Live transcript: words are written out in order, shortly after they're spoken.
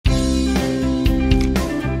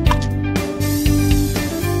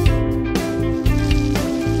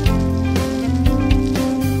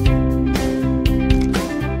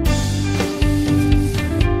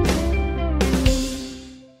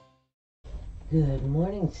Good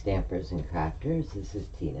morning, stampers and crafters. This is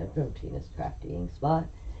Tina from Tina's Crafty Ink Spot.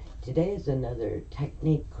 Today is another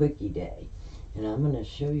technique quickie day, and I'm going to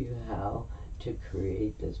show you how to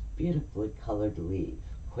create this beautifully colored leaf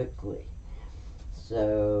quickly.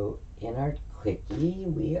 So in our quickie,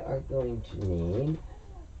 we are going to need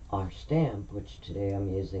our stamp, which today I'm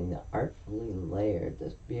using the Artfully Layered,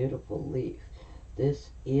 this beautiful leaf.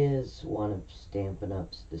 This is one of Stampin'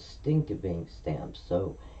 Up's distinctive ink stamps,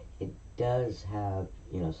 so it does have,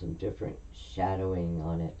 some different shadowing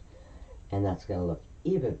on it, and that's going to look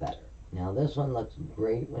even better. Now this one looks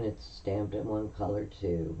great when it's stamped in one color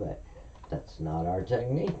too, but that's not our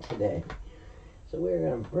technique today. So we're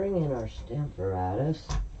going to bring in our stamparatus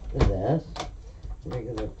with this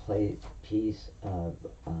regular piece of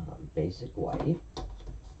basic white.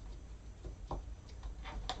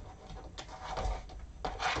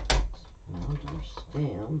 Mount our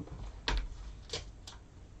stamp.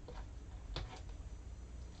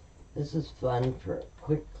 This is fun for a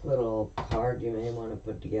quick little card you may want to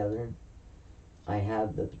put together. I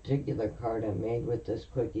have the particular card I made with this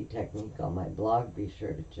quickie technique on my blog. Be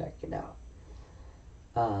sure to check it out.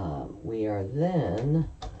 We are then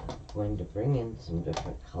going to bring in some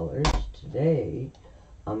different colors. Today,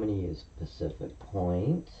 I'm going to use Pacific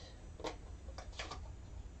Point,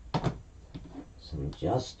 some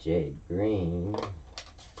Just Jade Green,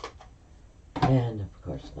 and of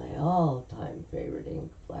course my all-time favorite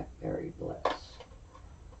ink, Blackberry Bliss.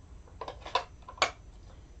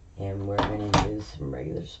 And we're going to use some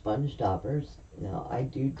regular sponge daubers. Now I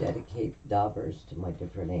do dedicate daubers to my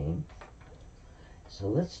different inks. So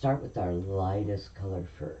let's start with our lightest color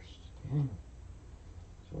first. Okay.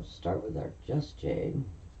 So we'll start with our Just Jade.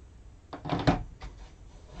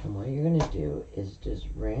 And what you're going to do is just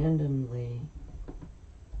randomly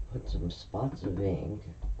put some spots of ink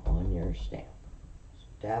on your stamp.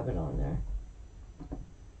 So dab it on there.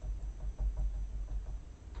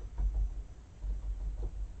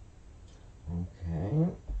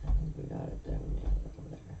 Okay, I think we got it there.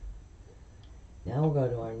 Now we'll go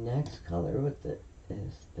to our next color with the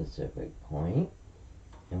Pacific Point,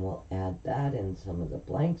 and we'll add that in some of the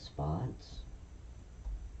blank spots.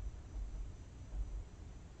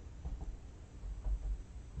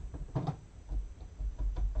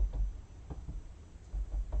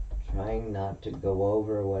 Trying not to go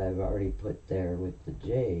over what I've already put there with the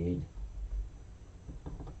jade.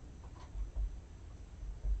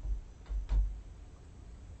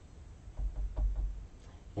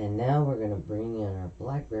 And now we're going to bring in our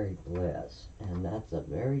Blackberry Bliss, and that's a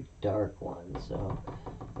very dark one, so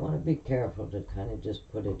you want to be careful to kind of just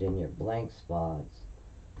put it in your blank spots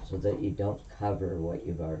so that you don't cover what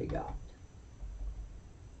you've already got.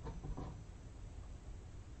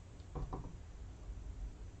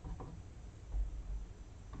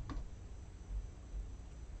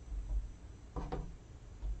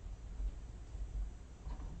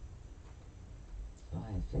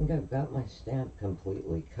 I think I've got my stamp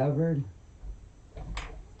completely covered,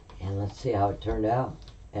 and let's see how it turned out.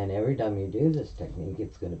 And every time you do this technique,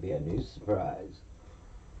 it's going to be a new surprise.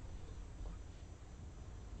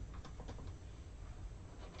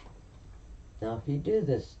 Now if you do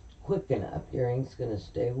this quick enough, your ink's going to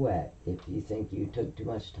stay wet. If you think you took too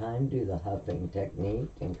much time, do the huffing technique,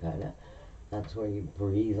 and that's where you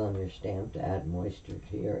breathe on your stamp to add moisture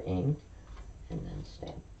to your ink, and then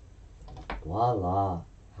stamp. Voila!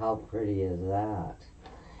 How pretty is that?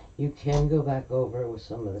 You can go back over with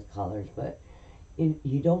some of the colors, but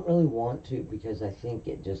you don't really want to, because I think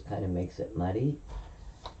it just kind of makes it muddy.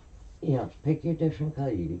 Pick your different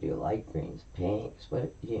color. You can do light greens, pinks,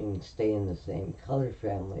 but you can stay in the same color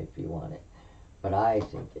family if you want it. But I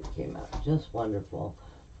think it came out just wonderful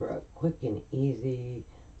for a quick and easy,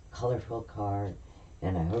 colorful card.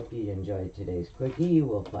 And I hope you enjoyed today's quickie. You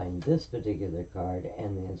will find this particular card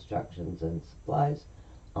and the instructions and supplies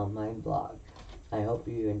on my blog. I hope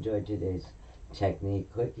you enjoyed today's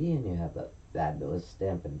technique quickie, and you have a fabulous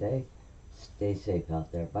stamping day. Stay safe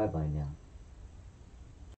out there. Bye-bye now.